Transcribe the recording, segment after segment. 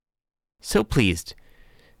So pleased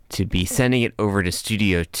to be sending it over to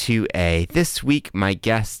Studio 2A. This week, my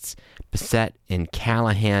guests, Bessett and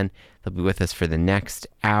Callahan, they'll be with us for the next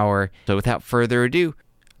hour. So without further ado,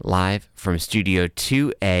 live from Studio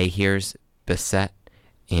 2A, here's Bessett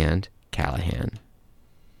and Callahan.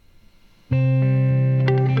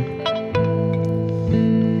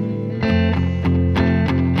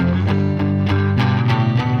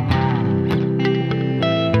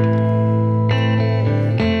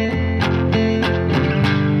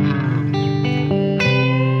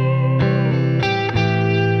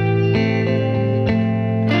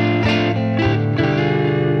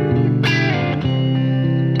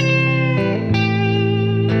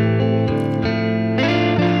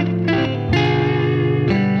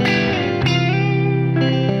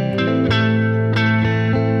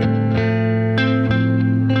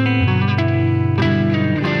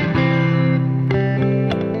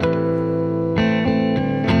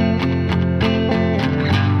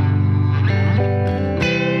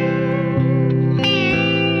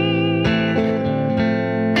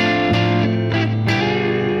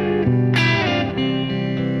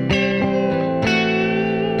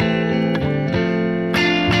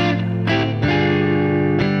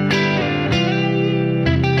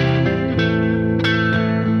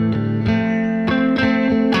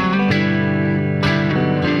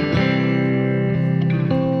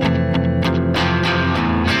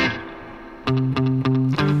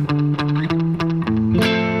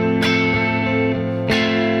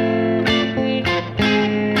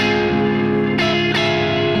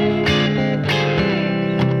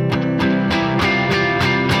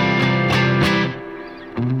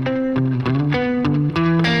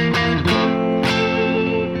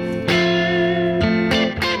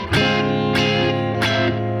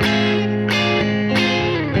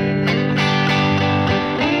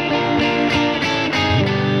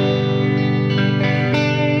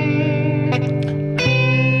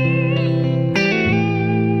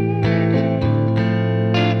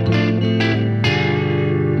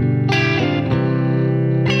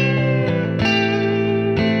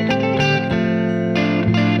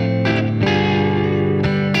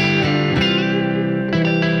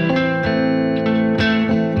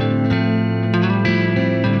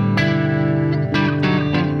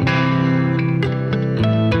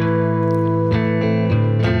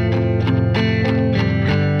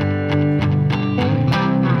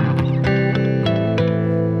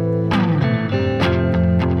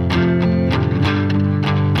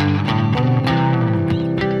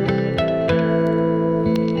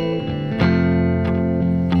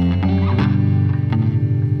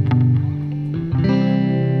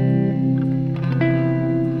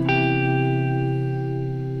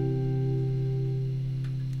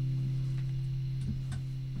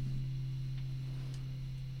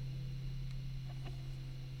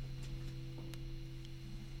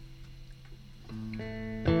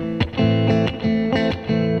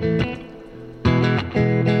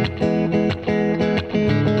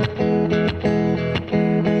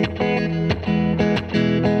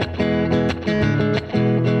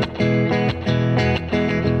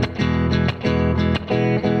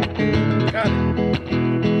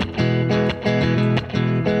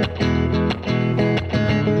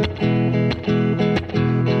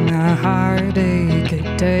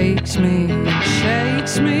 Takes me and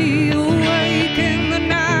shakes me awake in the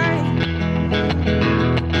night.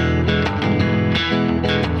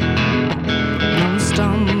 I'm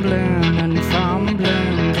stumbling and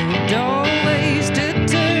fumbling through doorways to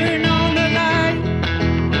turn on the light.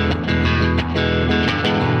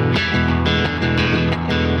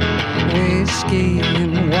 Whiskey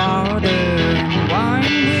and water and wine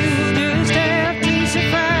will just have to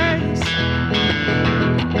suffice.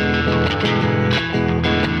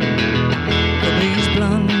 These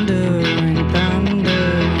blunders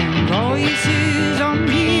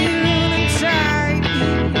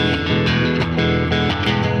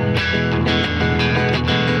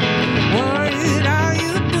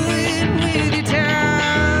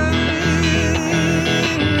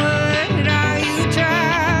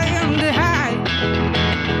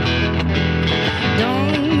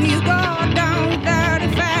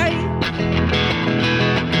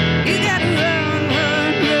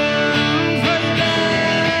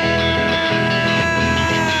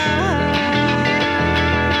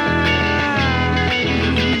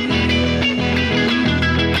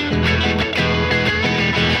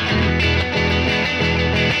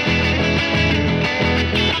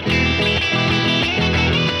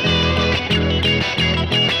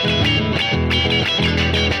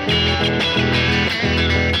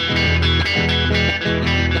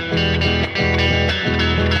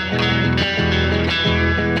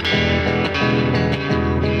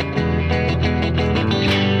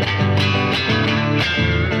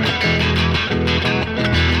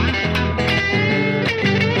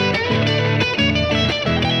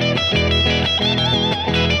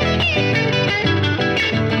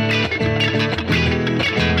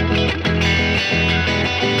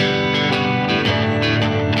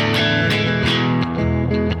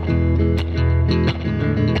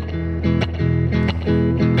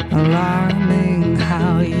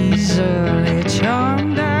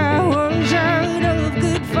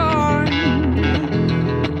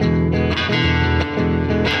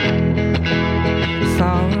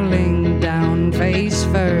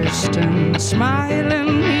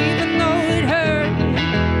smiling even though it hurt.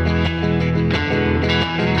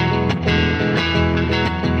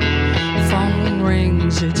 Phone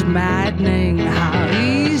rings, it's maddening how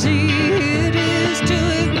easy it is to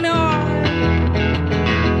ignore.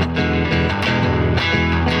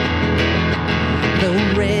 The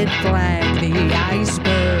red flag, the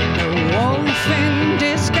iceberg, the wolf in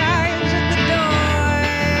disguise at the door.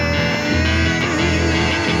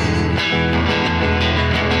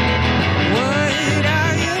 What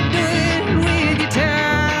are you doing with your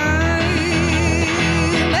time?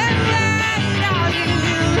 And what are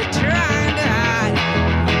you trying to hide?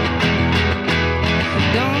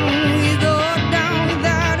 Don't you go down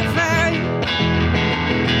without a fight.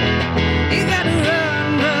 You gotta run,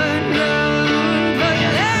 run, run for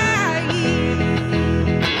your life.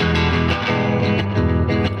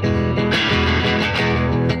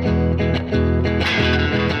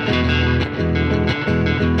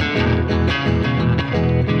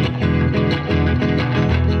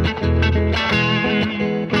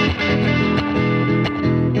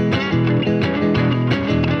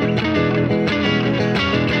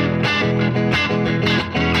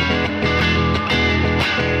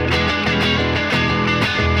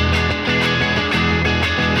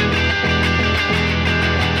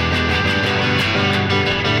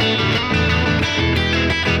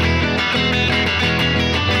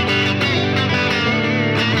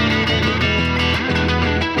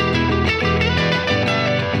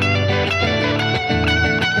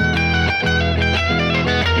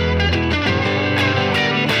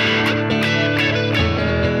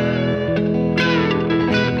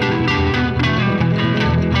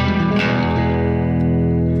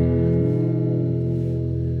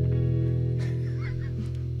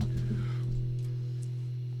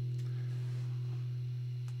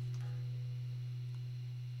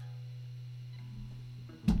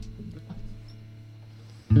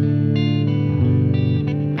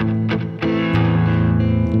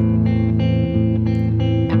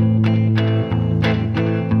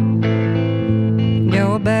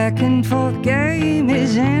 Your back and forth game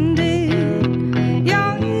is ended.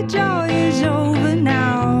 Your joy is over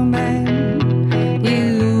now, man.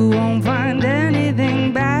 You won't find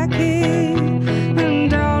anything back here,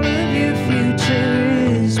 and all of your future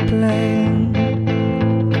is plain.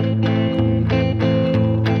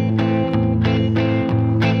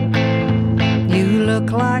 You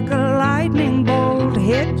look like a lightning bolt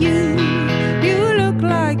hit you. You look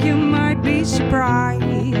like you might be surprised.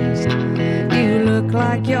 You look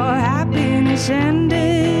like your happiness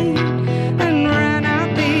ended and ran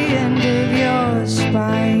out the end of your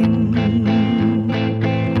spine.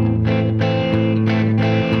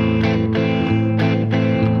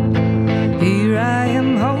 Here I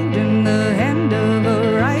am holding the hand of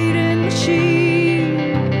a writing machine.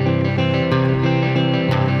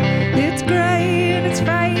 It's gray and it's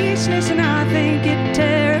faceless, and I think it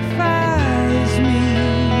terrifies me.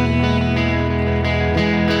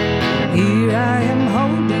 Here I am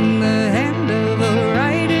holding the hand of a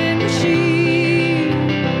writing machine.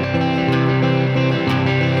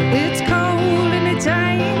 It's cold and it's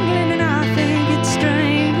angling, and I think it's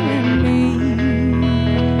strangling me.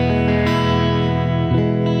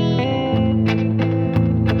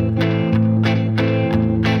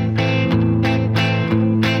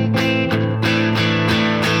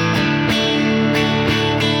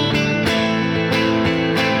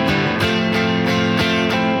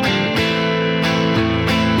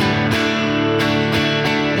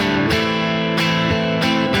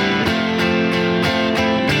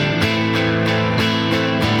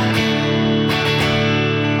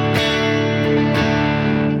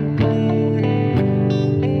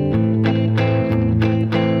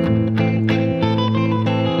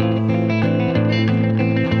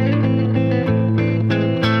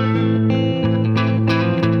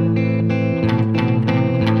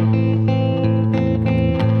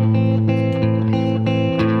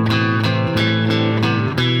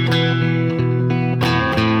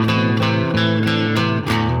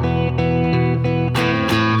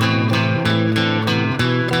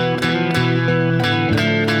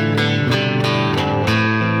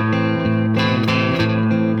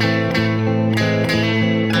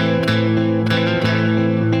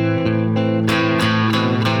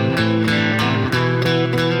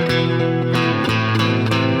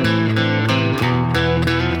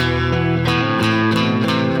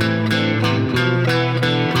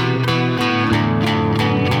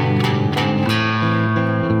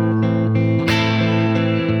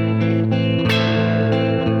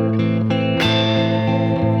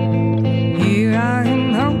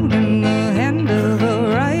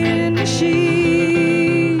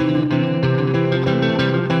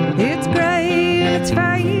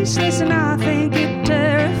 watch this and I think it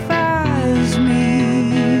terrifies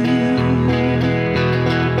me.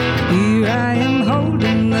 Here I am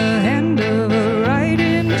holding the hand of a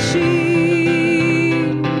writing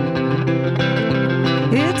machine.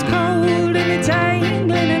 It's cold and it's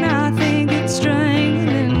angling and I think it's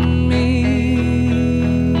strangling me.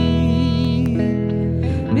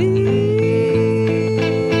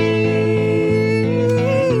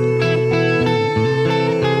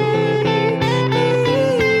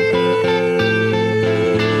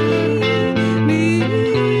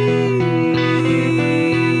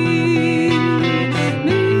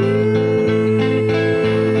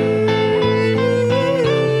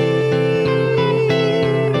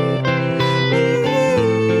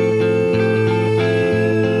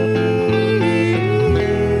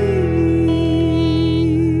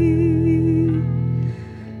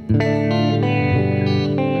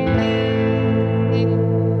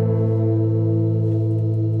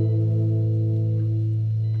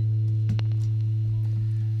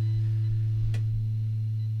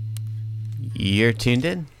 You're tuned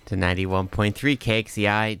in to 91.3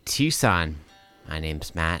 KXEI Tucson. My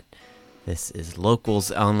name's Matt. This is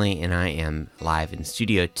Locals Only, and I am live in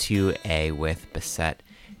Studio 2A with Bessett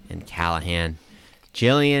and Callahan.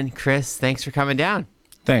 Jillian, Chris, thanks for coming down.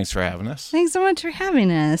 Thanks for having us. Thanks so much for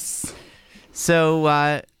having us.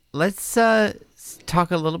 So let's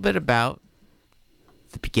talk a little bit about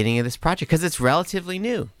the beginning of this project, because it's relatively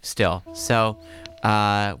new still. So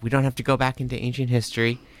we don't have to go back into ancient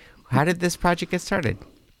history. How did this project get started?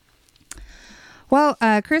 Well,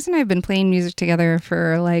 Chris and I have been playing music together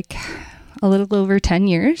for like a little over 10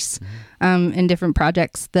 years in different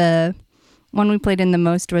projects. The one we played in the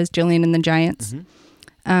most was Jillian and the Giants.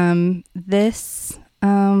 This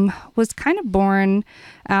was kind of born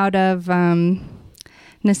out of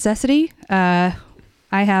necessity. I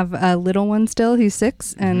have a little one still who's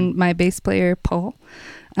 6, and my bass player, Paul,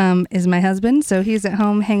 is my husband. So he's at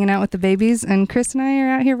home hanging out with the babies, and Chris and I are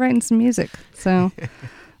out here writing some music. So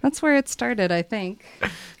that's where it started, I think.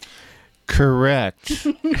 Correct.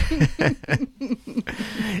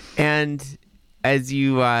 And as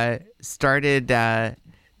you started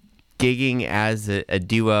gigging as a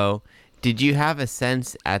duo, did you have a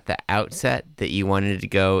sense at the outset that you wanted to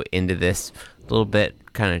go into this little bit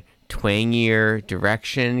kind of twangier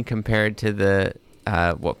direction compared to the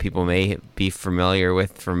what people may be familiar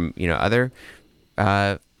with from other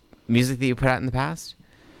music that you put out in the past?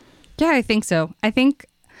 Yeah, I think so. I think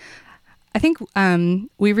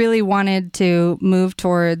we really wanted to move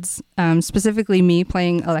towards specifically me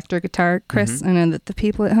playing electric guitar. Chris, I know that the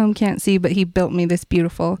people at home can't see, but he built me this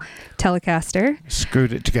beautiful Telecaster.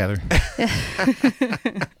 Screwed it together.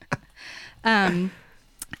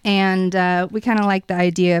 And we kind of like the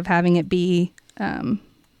idea of having it be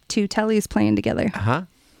two tellies playing together.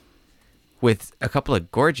 With a couple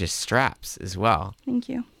of gorgeous straps as well. Thank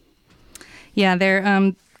you. Yeah,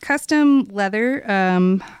 they're custom leather.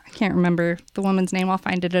 I can't remember the woman's name. I'll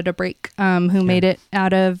find it at a break. Who made it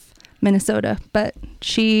out of Minnesota, but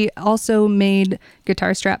she also made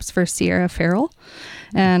guitar straps for Sierra Farrell,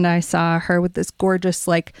 and I saw her with this gorgeous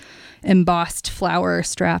like embossed flower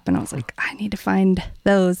strap, and I was like, I need to find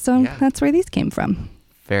those. So that's where these came from.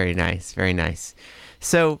 Very nice, very nice.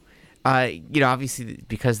 So, obviously,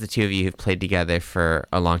 because the two of you have played together for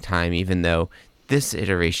a long time, even though this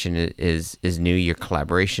iteration is new, your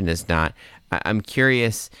collaboration is not. I'm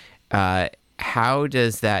curious, how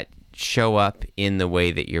does that show up in the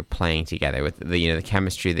way that you're playing together with the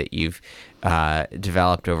chemistry that you've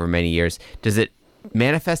developed over many years? Does it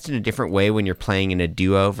manifest in a different way when you're playing in a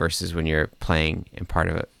duo versus when you're playing as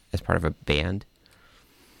part of a band?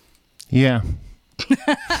 Yeah.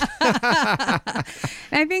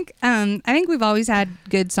 I think we've always had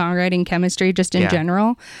good songwriting chemistry just in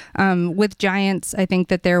general. With Giants, I think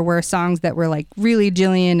that there were songs that were like really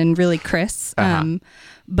Jillian and really Chris,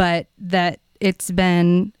 but that it's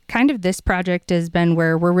been kind of, this project has been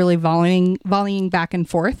where we're really volleying back and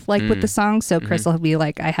forth like with the songs. So Chris will be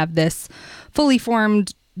like, I have this fully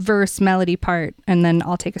formed verse melody part, and then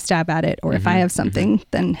I'll take a stab at it. Or if I have something,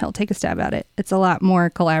 then he'll take a stab at it. It's a lot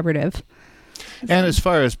more collaborative. And as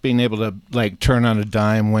far as being able to like turn on a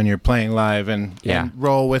dime when you're playing live and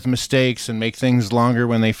roll with mistakes and make things longer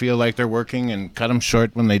when they feel like they're working and cut them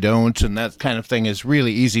short when they don't, and that kind of thing is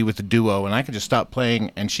really easy with the duo. And I can just stop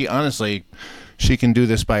playing, and she can do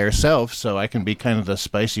this by herself, so I can be kind of the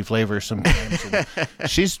spicy flavor sometimes.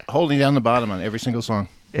 She's holding down the bottom on every single song.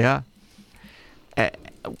 Yeah.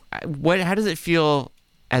 How does it feel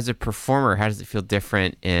as a performer? How does it feel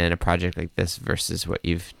different in a project like this versus what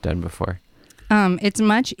you've done before? It's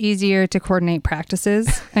much easier to coordinate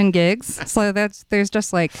practices and gigs. So there's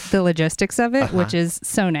just like the logistics of it, which is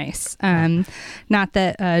so nice. Not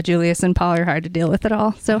that Julius and Paul are hard to deal with at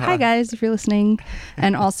all. So hi guys, if you're listening.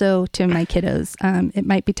 And also to my kiddos, it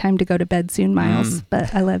might be time to go to bed soon, Miles,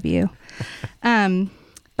 but I love you.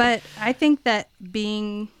 But I think that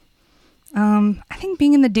being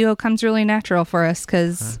in the duo comes really natural for us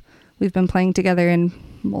because we've been playing together in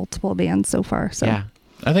multiple bands so far. So Yeah.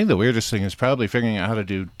 I think the weirdest thing is probably figuring out how to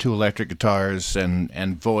do 2 electric guitars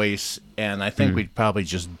and voice, and I think we probably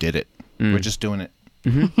just did it. We're just doing it.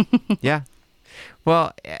 Yeah.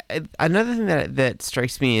 Well, another thing that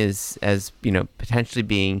strikes me as potentially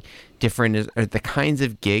being different are the kinds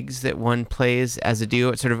of gigs that one plays as a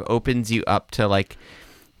duo. It sort of opens you up to like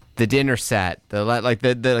the dinner set, Totally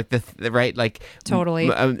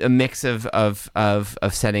a mix of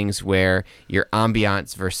settings where your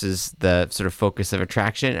ambiance versus the sort of focus of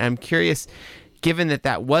attraction. And I'm curious, given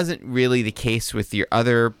that wasn't really the case with your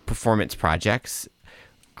other performance projects,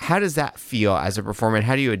 how does that feel as a performer?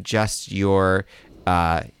 How do you adjust your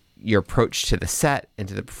approach to the set and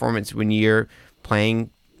to the performance when you're playing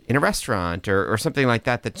in a restaurant or something like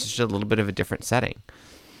that that's just a little bit of a different setting?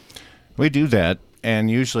 We do that.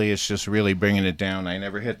 And usually it's just really bringing it down. I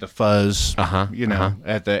never hit the fuzz,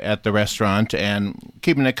 at the restaurant, and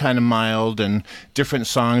keeping it kind of mild. And different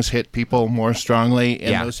songs hit people more strongly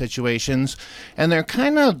in those situations. And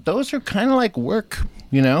those are kind of like work,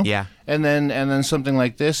 Yeah. And then something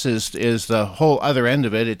like this is the whole other end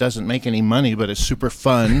of it. It doesn't make any money, but it's super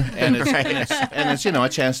fun, and it's a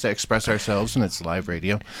chance to express ourselves, and it's live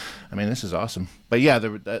radio. I mean, this is awesome. But yeah,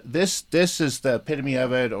 this is the epitome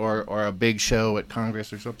of it, or a big show at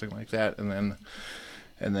Congress or something like that, and then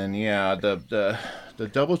the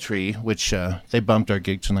DoubleTree, which they bumped our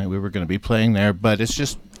gig tonight. We were going to be playing there, but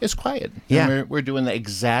it's quiet. Yeah, and we're doing the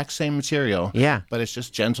exact same material. Yeah, but it's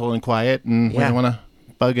just gentle and quiet, and we don't want to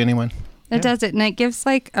bug anyone. It does it, and it gives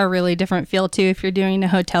like a really different feel too. If you're doing a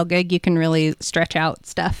hotel gig, you can really stretch out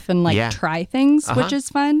stuff and try things, which is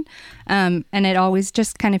fun. And it always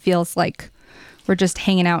just kind of feels like we're just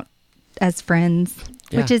hanging out as friends,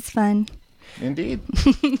 which is fun. Indeed.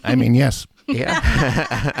 I mean, yes.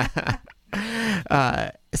 Yeah.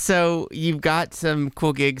 So you've got some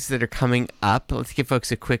cool gigs that are coming up. Let's give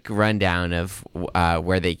folks a quick rundown of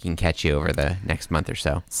where they can catch you over the next month or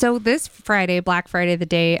so. So this Friday, Black Friday, the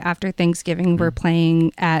day after Thanksgiving, we're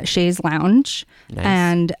playing at Shay's Lounge.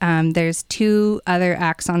 Nice. And there's 2 other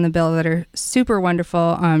acts on the bill that are super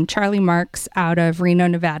wonderful. Charlie Marks out of Reno,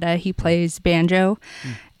 Nevada. He plays banjo.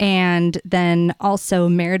 And then also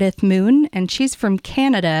Meredith Moon, and she's from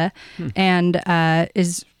Canada and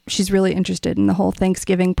she's really interested in the whole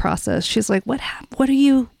Thanksgiving process. She's like,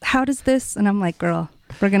 how does this? And I'm like, girl,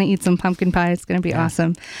 we're going to eat some pumpkin pie. It's going to be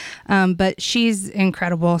awesome. But she's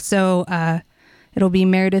incredible. So it'll be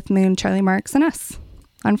Meredith Moon, Charlie Marks, and us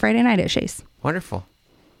on Friday night at Shay's. Wonderful.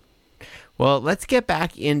 Well, let's get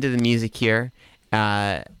back into the music here.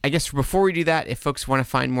 I guess before we do that, if folks want to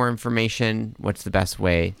find more information, what's the best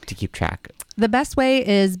way to keep track? The best way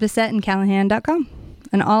is BessettandCallahan.com.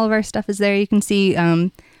 And all of our stuff is there. You can see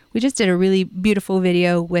we just did a really beautiful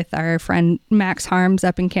video with our friend Max Harms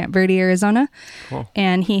up in Camp Verde, Arizona. Cool.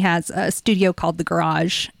 And he has a studio called The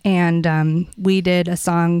Garage. And we did a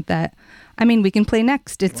song that, we can play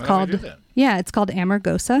next. It's called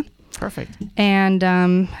Amargosa. Perfect.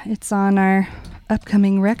 And it's on our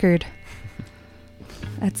upcoming record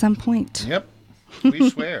at some point. Yep. We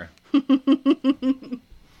swear.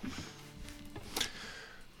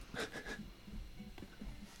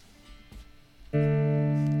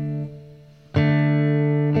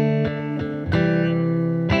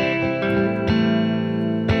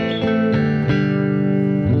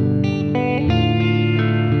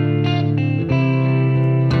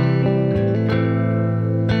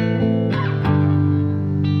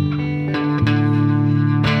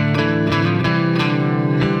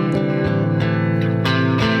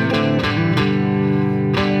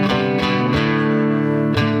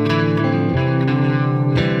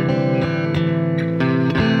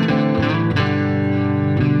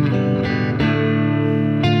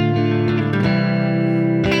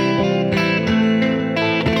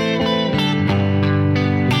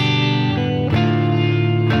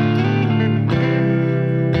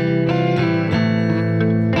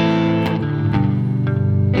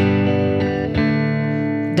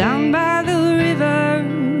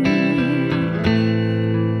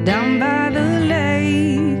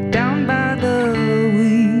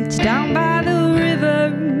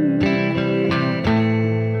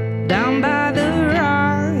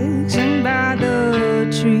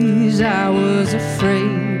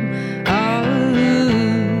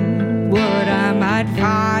 might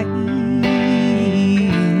find.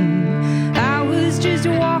 I was just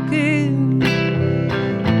walking,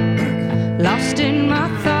 lost in my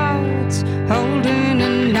thoughts, holding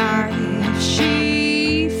a knife.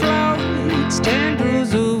 She floats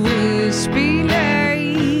tendrils of wispy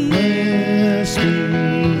lace.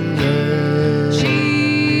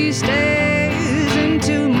 She stares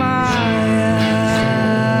into my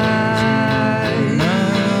eyes.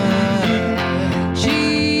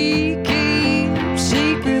 She keeps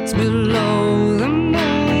secrets below the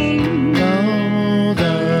moon.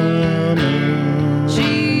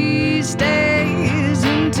 She stares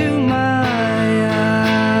into my eyes.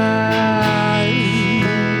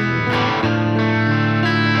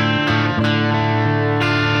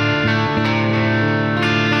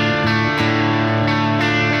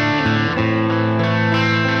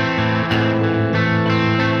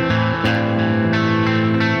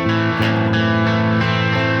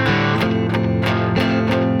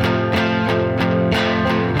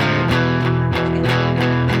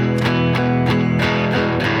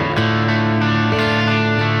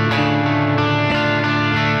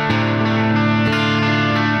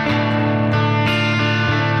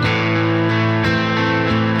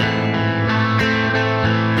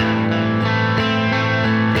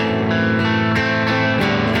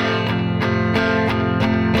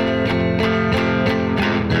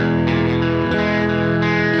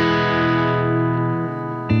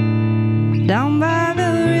 Down by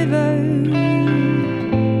the river,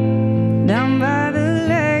 down by the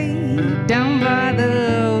lake, down by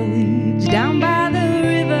the weeds, down by the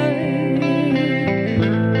river,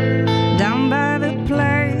 down by the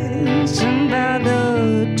plants and by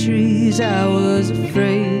the trees. I was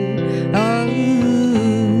afraid of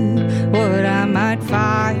what I might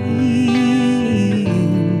find.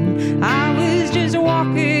 I was just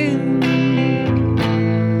walking,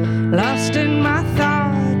 lost in my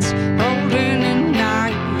thoughts, holding a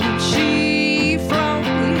knife. She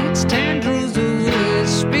floats tendrils of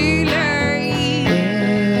wispy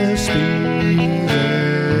lace.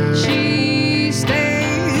 She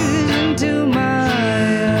stares into my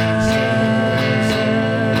eyes.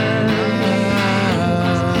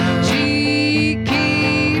 She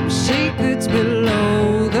keeps secrets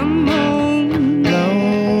below the moon.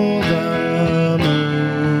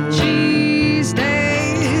 She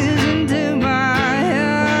stares into my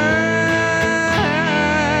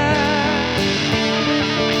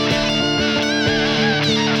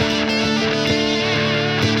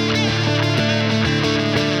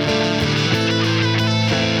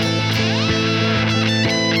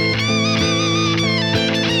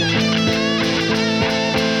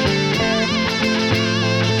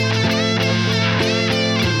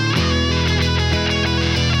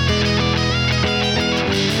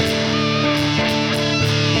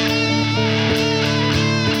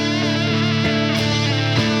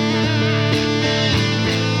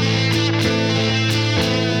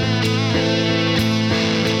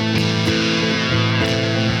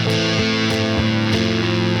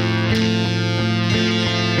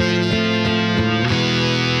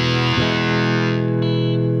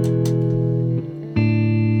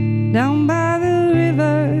down by the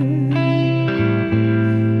river,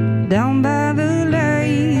 down by the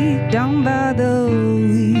lake, down by the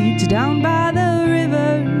weeds, down by the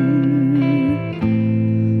river,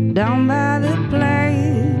 down by the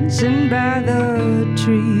plants and by the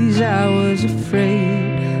trees. I was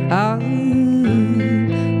afraid of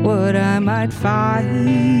what I might find.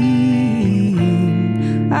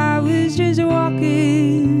 I was just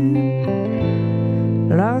walking,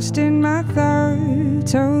 lost in my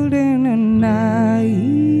thoughts, holding a knife.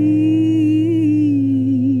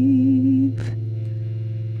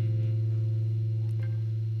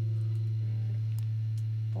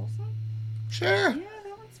 Sure. Yeah,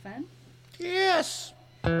 that one's fun. Yes.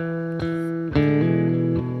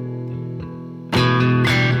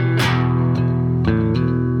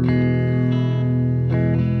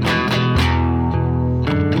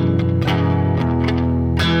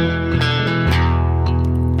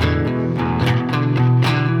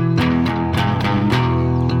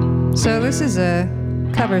 So this is a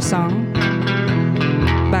cover song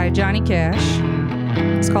by Johnny Cash.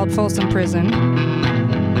 It's called Folsom Prison.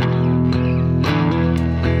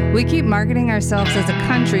 We keep marketing ourselves as a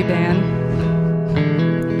country band,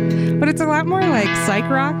 but it's a lot more like psych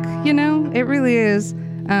rock, you know? It really is.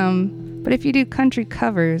 But if you do country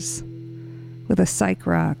covers with a psych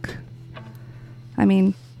rock, I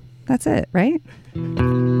mean, that's it, right?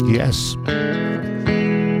 Yes.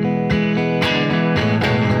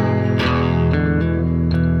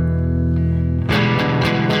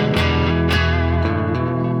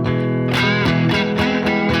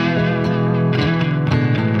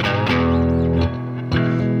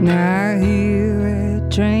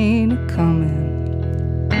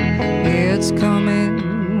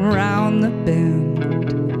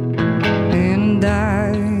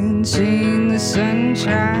 haven't seen the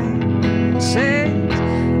sunshine since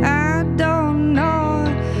I don't know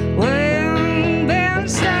when been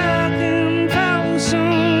stuck in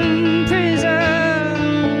Folsom prison.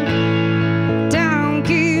 Town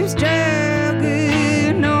keeps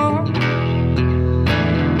dragging on.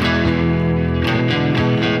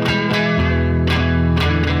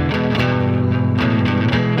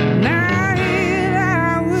 Now here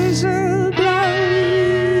I was a blow,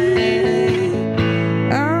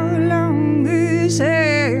 how long is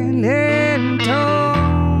and torn.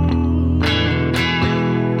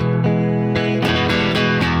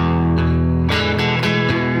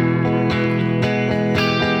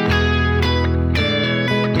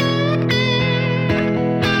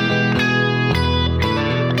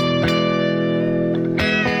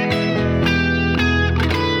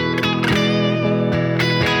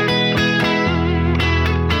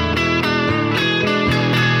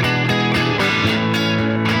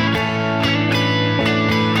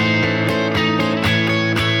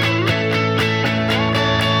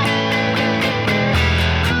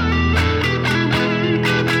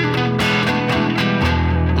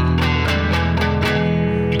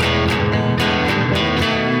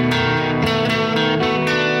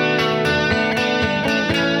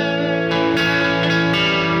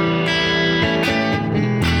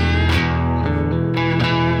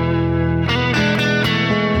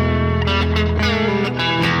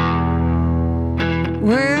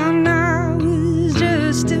 When I was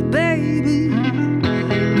just a baby,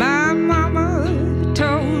 my mama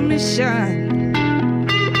told me, son,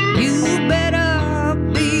 you better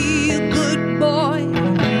be a good boy.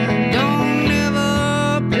 Don't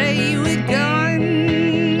ever play with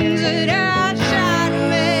guns. And I shot a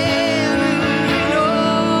man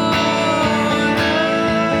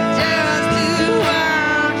just to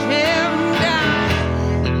watch him die.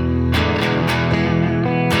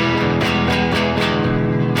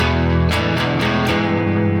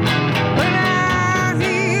 When I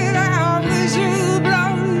hear I was a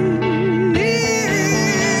blow,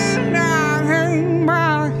 and I hang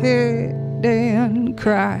my head and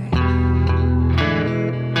cry.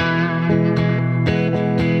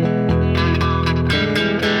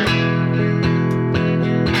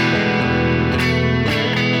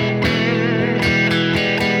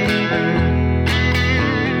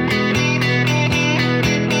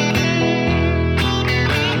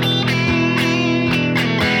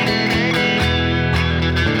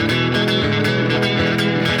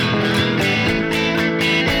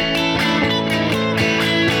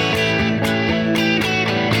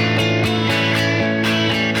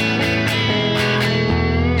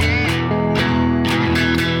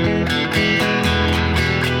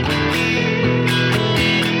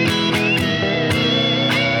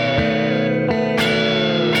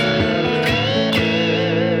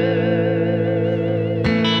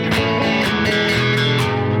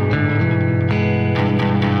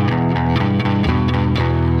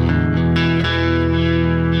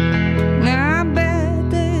 Now I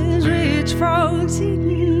bet there's rich folks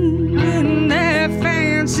eating in their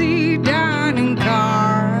fancy dining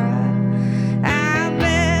car. I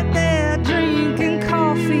bet they're drinking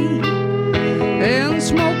coffee and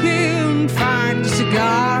smoking fine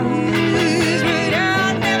cigars. But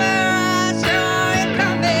I never saw it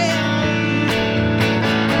coming.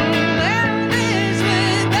 Well, this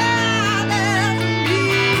was bothers me.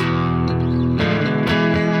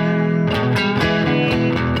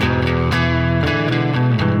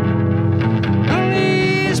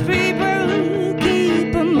 These people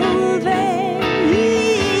keep moving.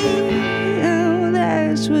 Oh,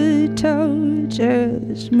 that's what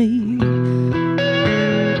tortures me.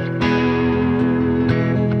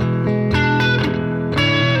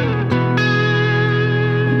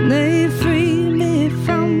 They free me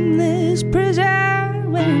from this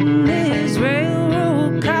prison when this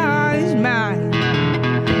railroad car is mine.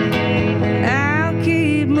 I'll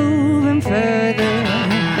keep moving further,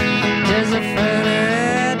 just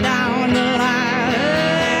further down the line.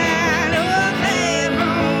 Away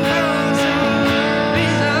from Folsom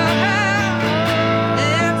Prison.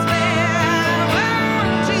 It's been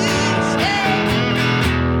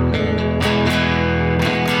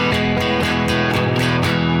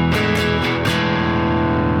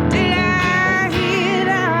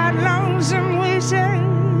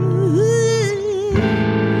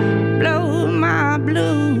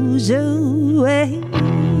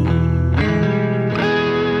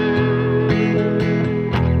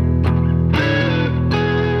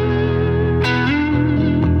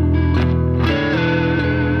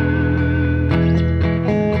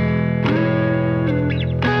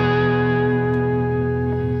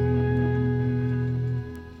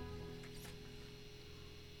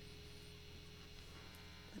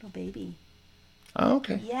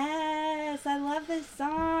Okay. Yes, I love this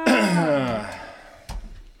song.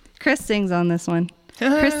 Chris sings on this one.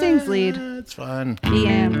 Chris sings lead. It's fun. Be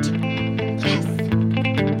amped.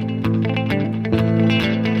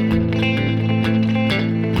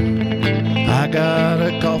 I got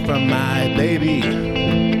a call from my baby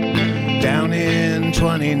down in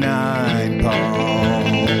 29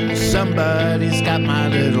 Palms. Somebody's got my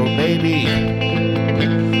little baby.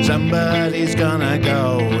 Somebody's gonna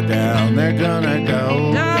go down. They're gonna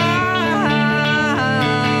go down.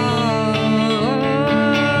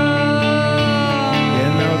 You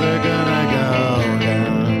know they're gonna go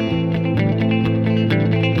down.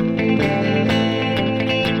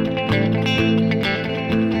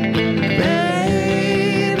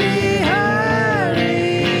 Baby,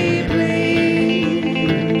 hurry,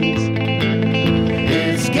 please.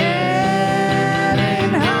 It's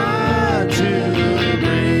getting hard to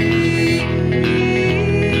breathe.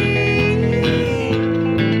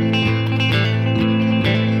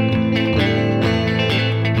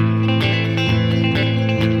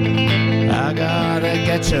 I gotta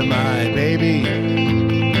get to my baby.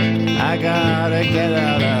 I gotta get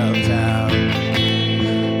out of town.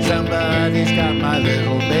 Somebody's got my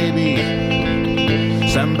little baby.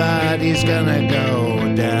 Somebody's gonna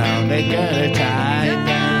go down. They got her tied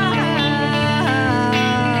down.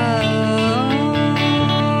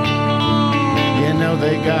 You know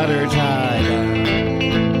they got her tied down.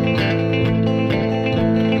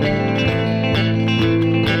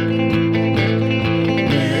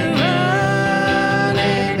 We're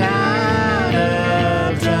running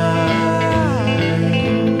out of time.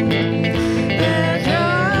 They're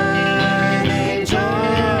coming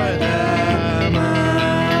toward the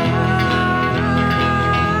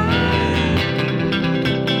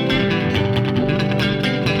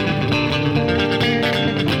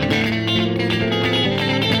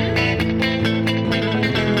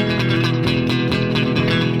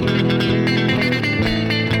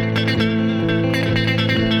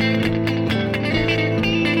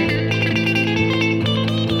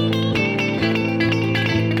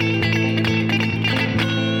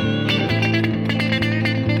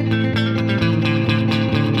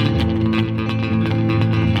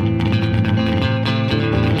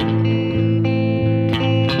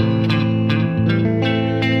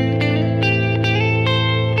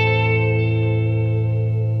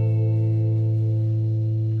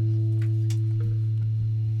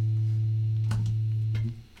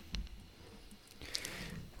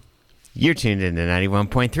You're tuned in to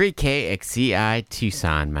 91.3 KXCI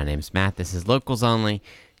Tucson. My name's Matt. This is Locals Only.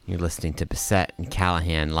 You're listening to Bessett and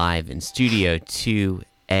Callahan live in Studio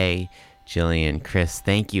 2A. Jillian, Chris,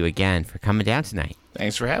 thank you again for coming down tonight.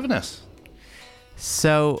 Thanks for having us.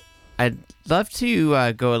 So I'd love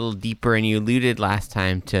to go a little deeper, and you alluded last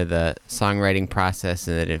time to the songwriting process,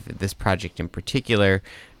 and that if this project in particular,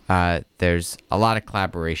 there's a lot of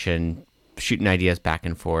collaboration, shooting ideas back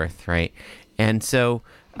and forth, right? And so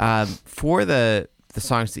for the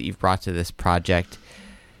songs that you've brought to this project,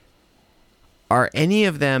 are any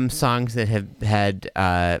of them songs that have had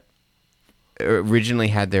originally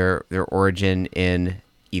had their origin in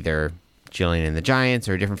either Jillian and the Giants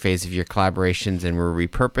or a different phase of your collaborations and were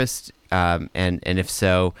repurposed? And if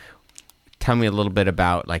so, tell me a little bit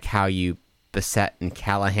about like how you Bessett and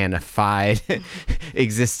Callahanified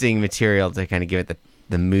existing material to kind of give it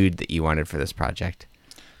the mood that you wanted for this project.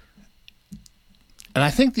 And I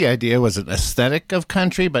think the idea was an aesthetic of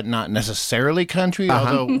country, but not necessarily country.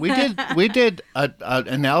 Although we did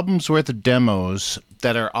an album's worth of demos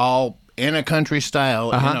that are all in a country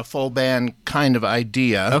style, in a full band kind of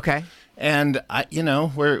idea. Okay. And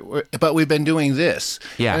but we've been doing this.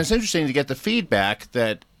 Yeah. And it's interesting to get the feedback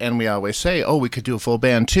that, and we always say, oh, we could do a full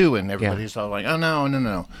band too, and everybody's all like, oh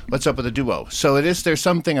no, what's up with the duo? So there's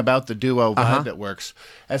something about the duo vibe that works.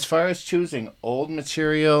 As far as choosing old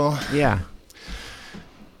material,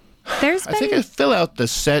 I think I fill out the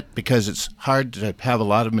set because it's hard to have a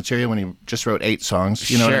lot of material when you just wrote 8 songs.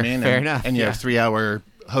 You know what I mean? Fair enough. And you have 3-hour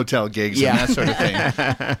hotel gigs and that sort of thing.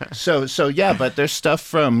 So yeah, but there's stuff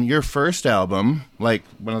from your first album, like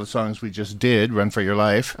one of the songs we just did, "Run for Your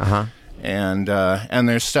Life," and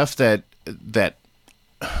there's stuff that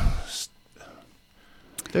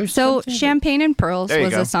there's So Champagne and Pearls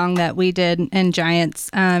was a song that we did in Giants,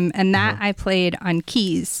 and that I played on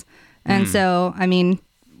keys, and so I mean,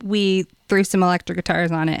 we threw some electric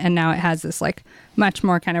guitars on it, and now it has this like much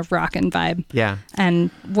more kind of rockin' vibe. Yeah, and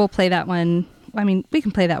we'll play that one. I mean, we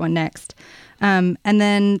can play that one next. And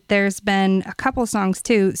then there's been a couple songs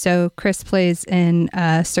too. So Chris plays in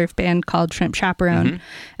a surf band called Shrimp Chaperone.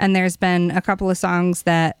 And there's been a couple of songs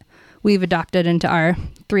that we've adopted into our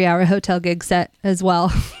 3-hour hotel gig set as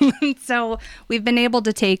well. So we've been able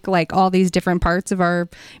to take like all these different parts of our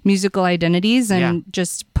musical identities and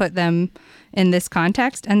just put them in this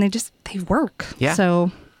context, and they work. Yeah.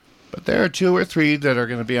 So, but there are 2 or 3 that are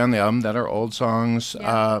going to be on the album that are old songs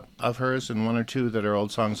of hers, and 1 or 2 that are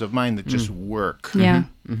old songs of mine that just work. Yeah.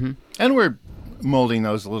 Mm-hmm. And we're molding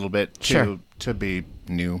those a little bit to be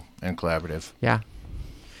new and collaborative. Yeah.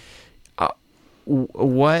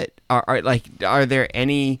 What are there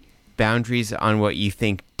any boundaries on what you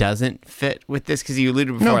think doesn't fit with this? Because you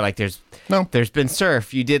alluded before, like there's been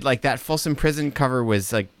surf. You did like that Folsom Prison cover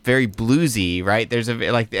was like very bluesy, right? There's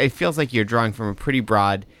it feels like you're drawing from a pretty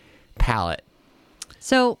broad palette.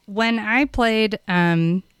 So when I played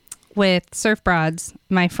with Surf Broads,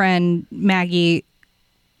 my friend Maggie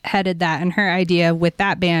headed that, and her idea with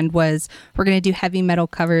that band was we're going to do heavy metal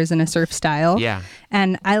covers in a surf style. Yeah.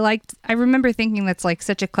 And I remember thinking that's like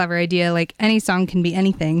such a clever idea. Like any song can be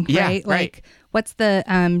anything, right? Like what's the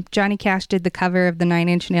Johnny Cash did the cover of the 9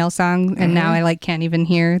 Inch Nails song, and now I like can't even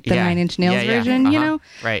hear the 9 Inch Nails version, you know?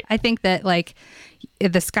 Right. I think that like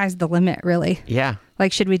the sky's the limit, really. Yeah.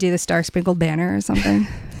 Like, should we do the Star Spangled Banner or something?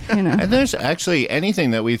 You know. And there's actually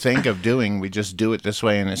anything that we think of doing, we just do it this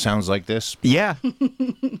way, and it sounds like this. Yeah.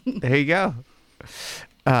 There you go.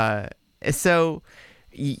 So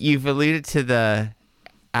you've alluded to the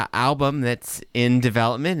album that's in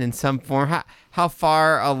development in some form. How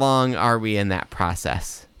far along are we in that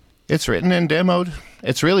process? It's written and demoed.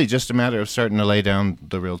 It's really just a matter of starting to lay down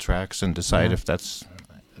the real tracks and decide if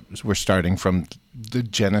we're starting from the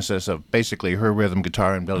genesis of basically her rhythm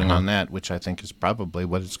guitar and building on that, which I think is probably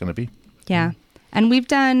what it's going to be. Yeah. And we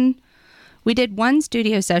did one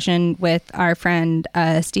studio session with our friend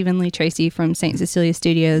Stephen Lee Tracy from St. Cecilia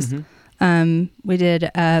Studios. We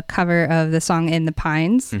did a cover of the song In the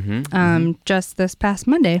Pines just this past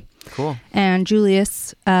Monday. Cool. And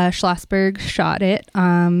Julius Schlossberg shot it.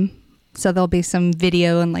 So there'll be some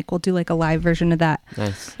video, and like we'll do like a live version of that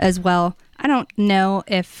as well. I don't know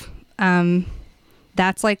if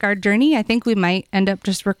that's like our journey. I think we might end up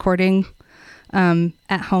just recording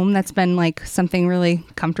at home. That's been like something really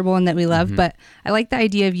comfortable and that we love. But I like the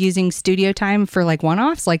idea of using studio time for like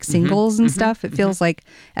one-offs, like singles and stuff. It feels like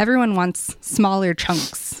everyone wants smaller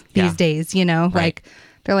chunks these days, you know, like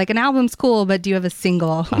they're like, an album's cool, but do you have a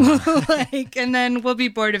single? Like, and then we'll be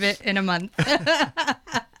bored of it in a month.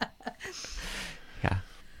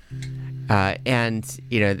 And,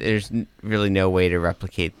 you know, there's really no way to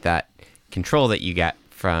replicate that control that you get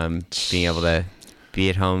from being able to be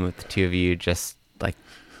at home with the two of you, just like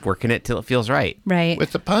working it till it feels right. Right.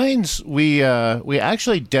 With the Pines, we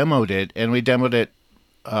actually demoed it, and we demoed it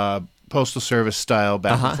Postal Service style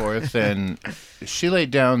back and forth, and she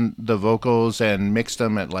laid down the vocals and mixed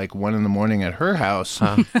them at like 1 a.m. at her house.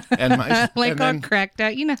 And like all cracked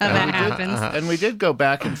out. You know how that happens. And we did go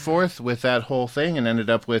back and forth with that whole thing and ended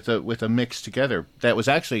up with a mix together. That was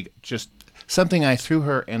actually just something I threw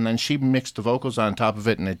her, and then she mixed the vocals on top of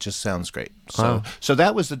it, and it just sounds great. So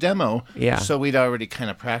that was the demo. Yeah. So we'd already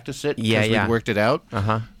kind of practiced it because we'd worked it out.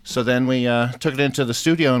 So then we took it into the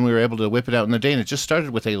studio, and we were able to whip it out in the day, and it just started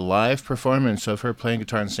with a live performance of her playing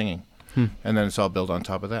guitar and singing. And then it's all built on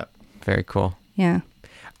top of that. Very cool. Yeah.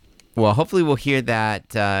 Well, hopefully we'll hear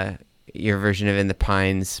that, your version of In the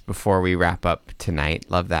Pines before we wrap up tonight.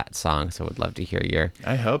 Love that song, so would love to hear your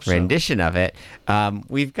rendition of it.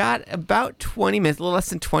 We've got about 20 minutes, a little less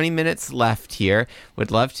than 20 minutes left here.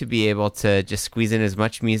 Would love to be able to just squeeze in as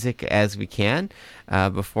much music as we can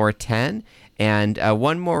before 10. And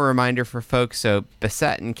one more reminder for folks, so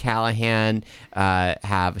Bessett and Callahan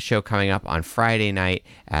have a show coming up on Friday night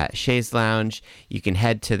at Shays Lounge. You can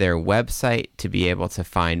head to their website to be able to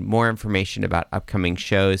find more information about upcoming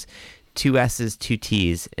shows. 2 S's, 2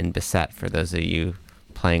 T's in Bessett for those of you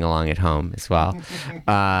playing along at home as well.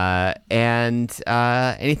 And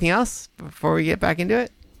anything else before we get back into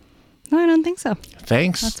it? No, I don't think so.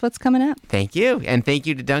 Thanks. That's what's coming up. Thank you. And thank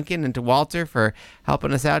you to Duncan and to Walter for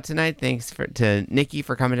helping us out tonight. Thanks to Nikki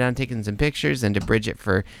for coming down and taking some pictures, and to Bridget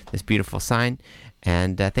for this beautiful sign.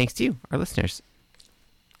 And thanks to you, our listeners.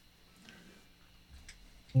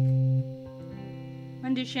 Want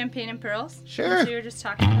to do Champagne and Pearls? Sure. So you were just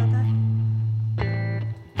talking about that?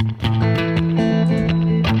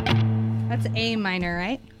 That's A minor,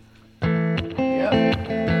 right? Yeah.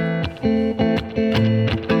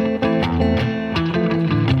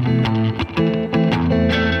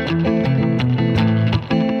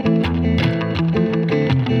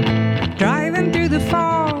 Driving through the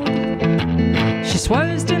fog, she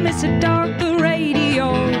swerves to miss a dog. The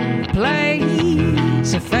radio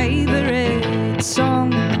plays a favorite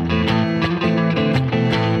song.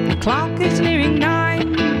 The clock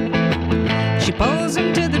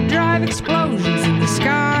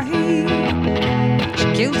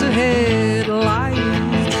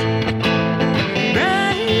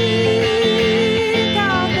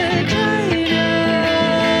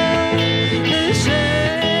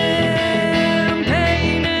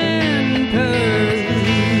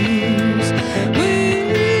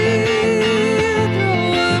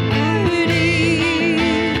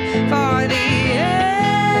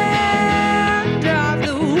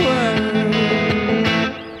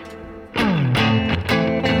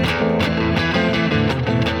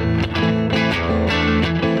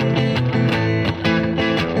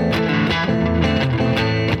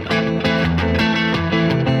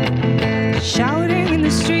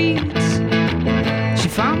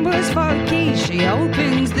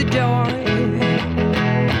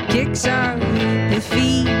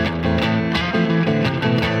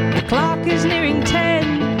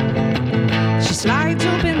slides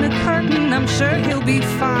open the curtain, I'm sure he'll be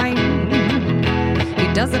fine.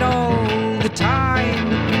 He does it all the time.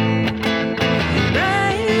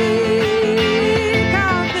 Break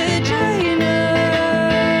out the chain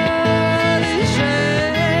of the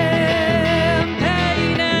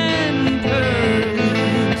champagne and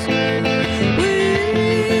pearls. We'll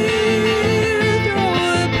throw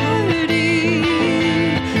a party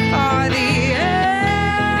for the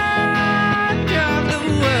end of the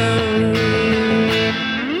world.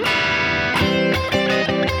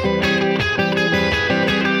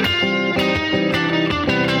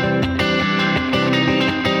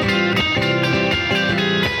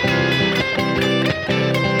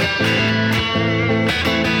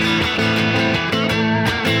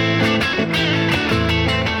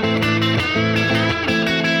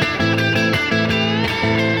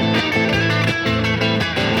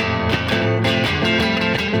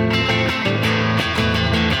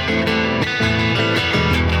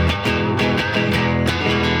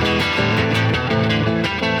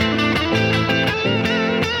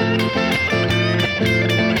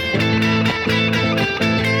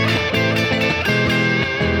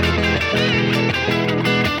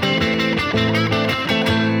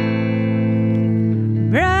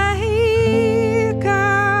 Break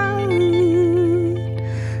out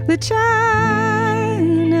the china,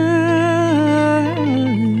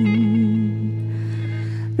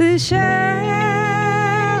 the champagne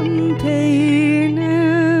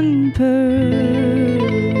and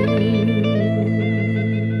pearls.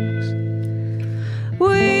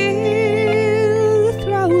 We'll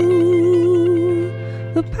throw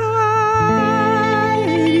a party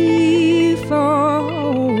for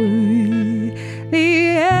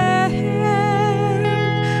the end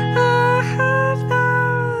of the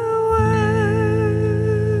world.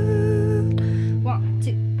 1,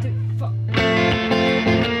 2, 3, 4.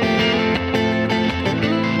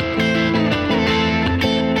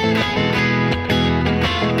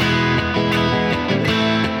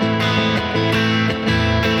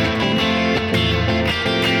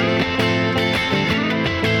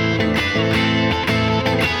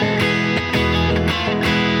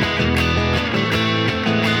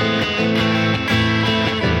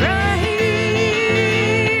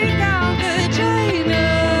 Break out the chain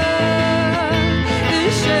of the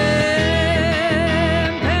champagne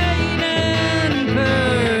and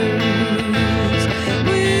pearls.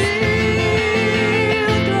 We'll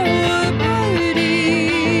throw a party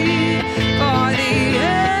for the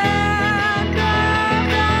end of the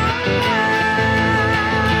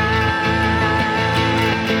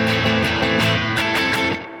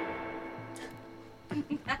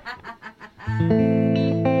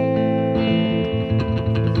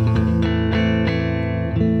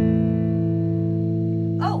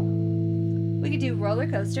Oh, we could do roller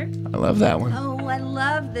coaster. I love that one. Oh, I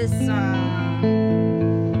love this song.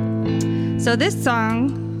 So this song,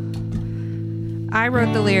 I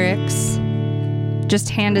wrote the lyrics, just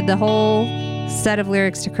handed the whole set of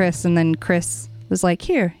lyrics to Chris, and then Chris was like,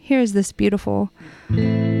 here's this beautiful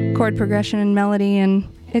chord progression and melody, and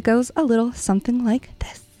it goes a little something like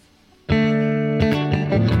this.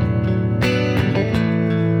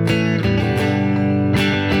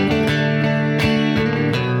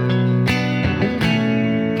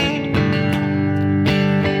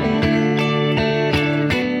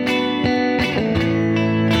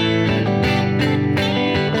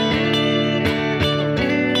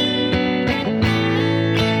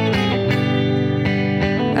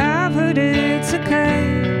 I've heard it's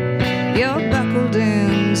okay, you're buckled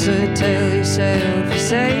in, so tell yourself you're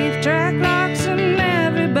safe. Track locks and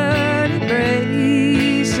everybody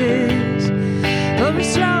braces for a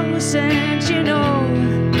slow ascent, you know,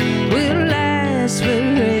 will last for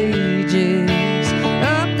ages.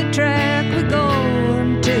 Up the track we go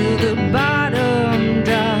until the bottom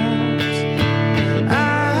drops.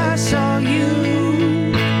 I saw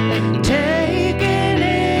you taking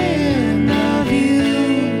in the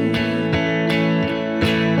view,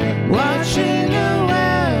 watching the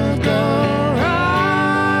world go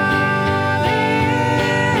round.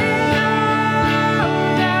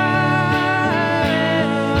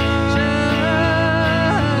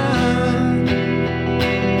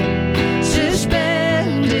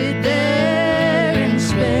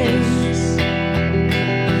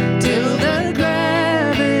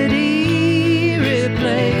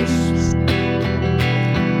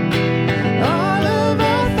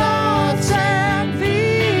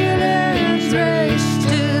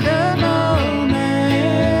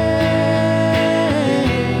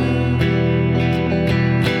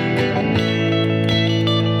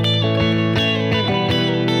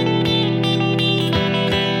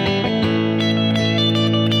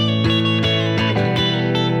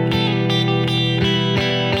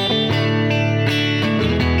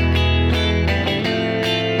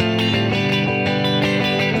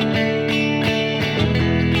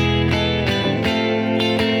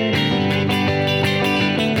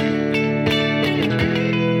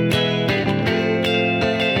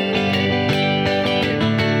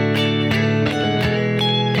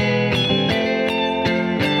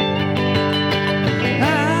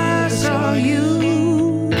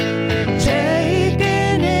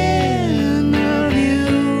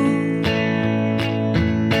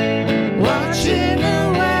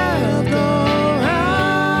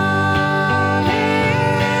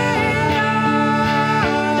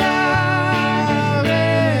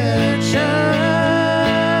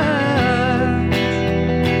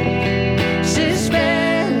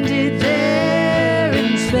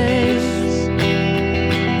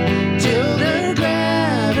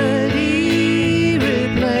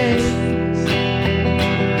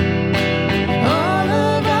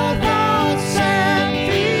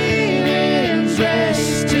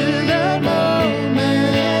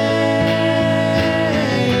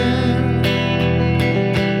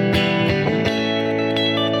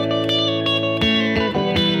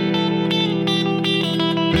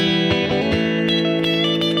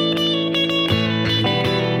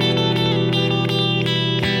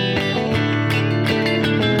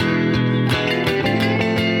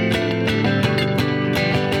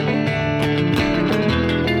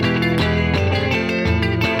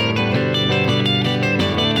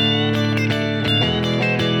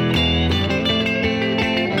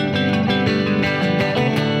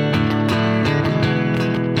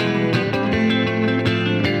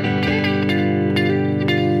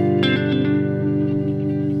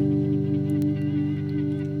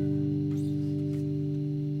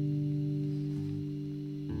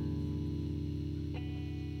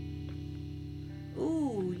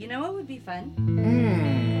 be fun.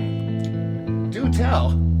 Do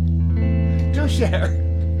tell. Do share.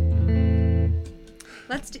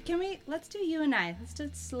 Let's do you and I. Let's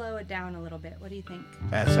just slow it down a little bit. What do you think?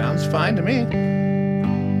 That sounds fine to me.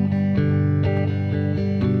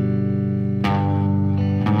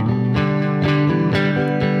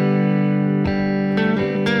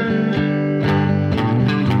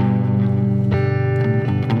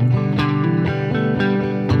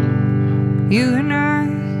 You and I,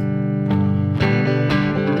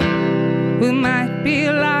 we might be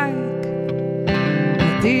alike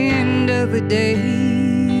at the end of the day.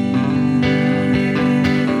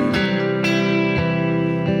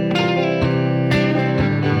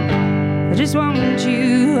 I just want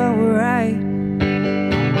you alright,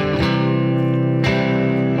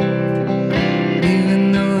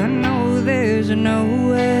 even though I know there's no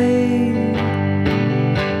way.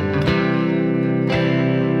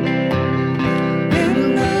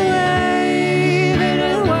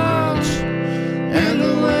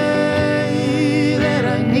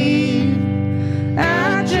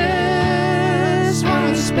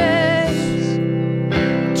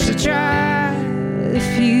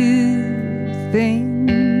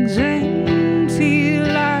 Things and feel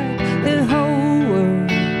like the whole world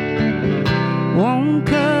won't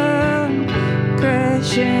come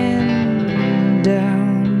crashing down.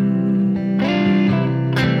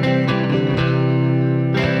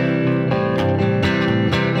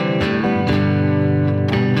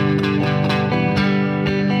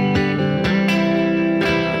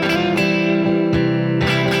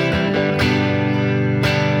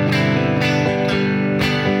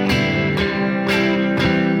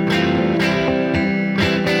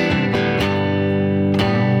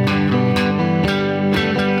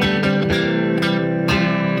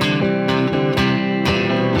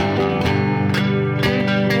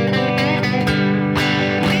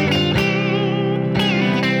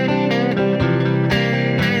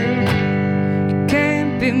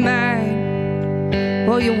 Be mine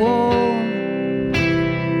or you won't,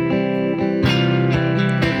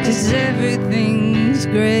 'cause everything's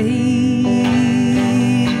great.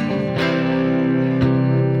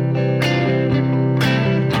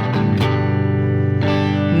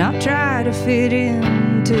 And I'll try to fit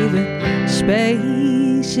into the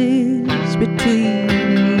spaces between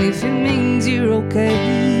if it means you're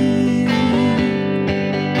okay.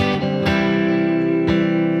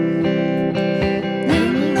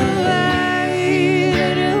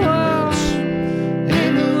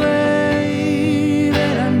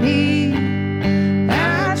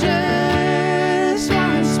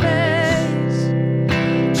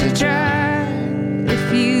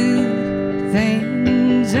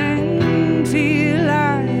 Things and feel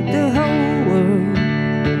like the whole world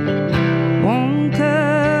won't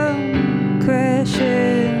come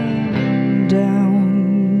crashing down.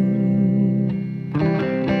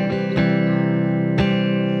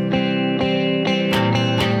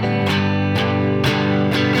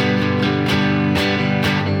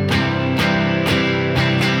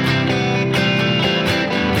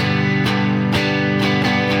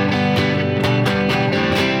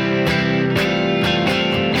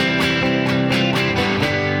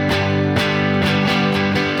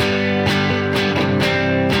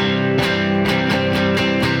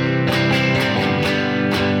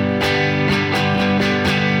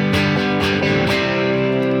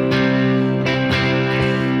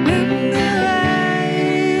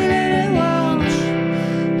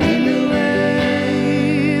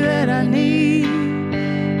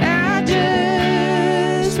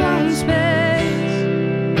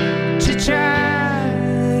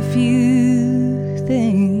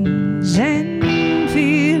 Things and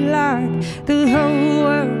feel like the whole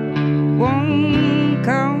world won't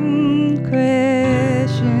come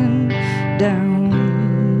crashing down.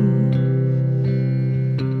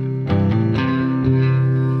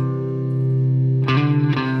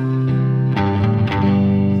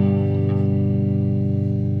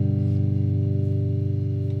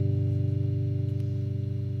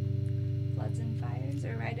 Floods and fires,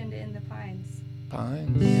 or right into In the Pines?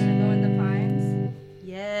 Pines. You wanna go in the Pines?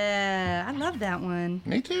 Yeah, I love that one.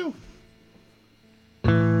 Me too.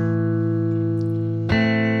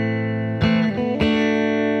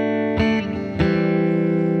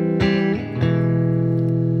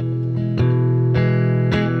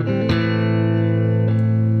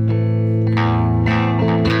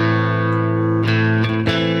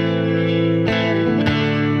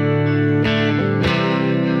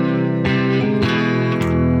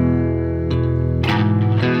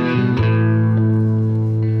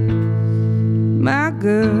 My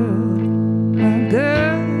girl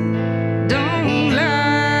don't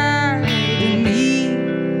like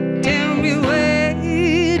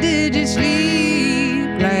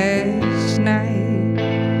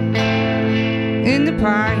in the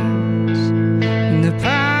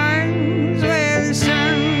pines where the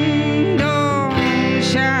sun don't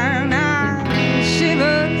shine. I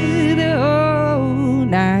shiver the whole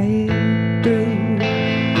night through.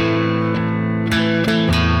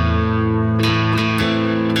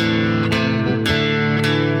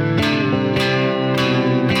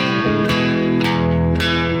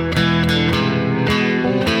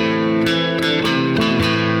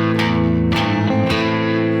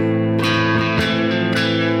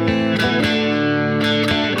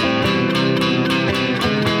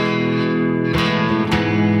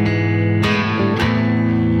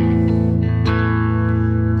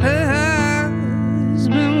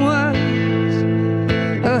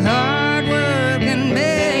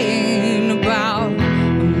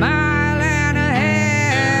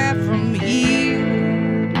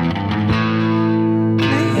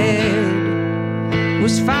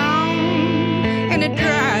 Was found in a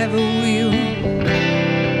driver wheel.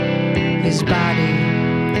 His body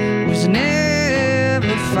was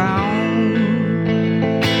never found.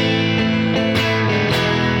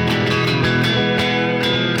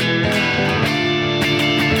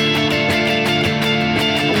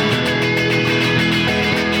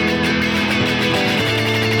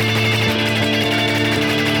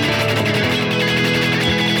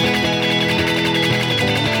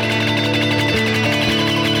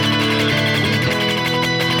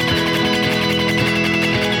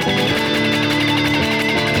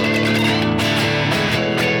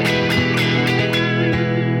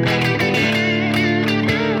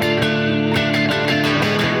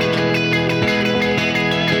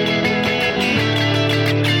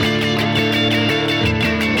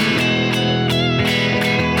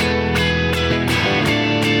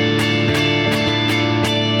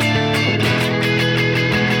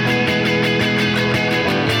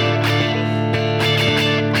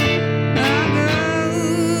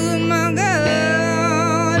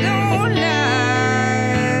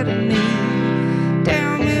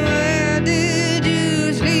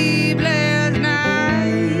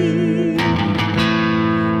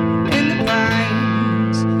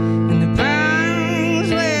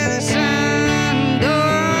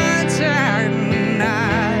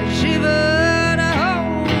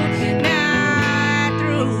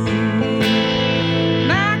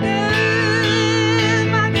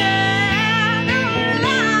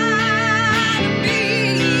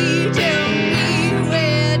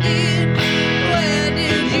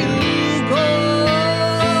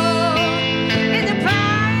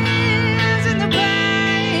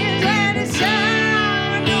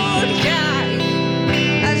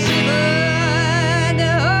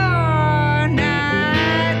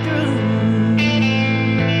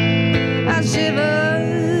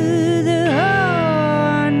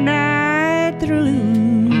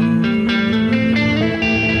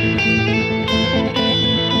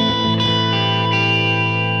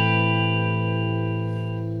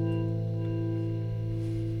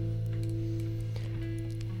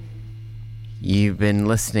 You've been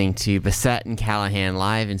listening to Bessett and Callahan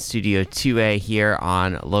live in Studio 2A here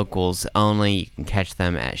on Locals Only. You can catch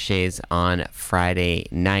them at Shays on Friday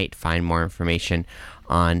night. Find more information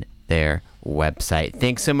on their website.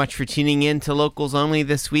 Thanks so much for tuning in to Locals Only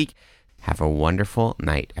this week. Have a wonderful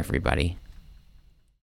night, everybody.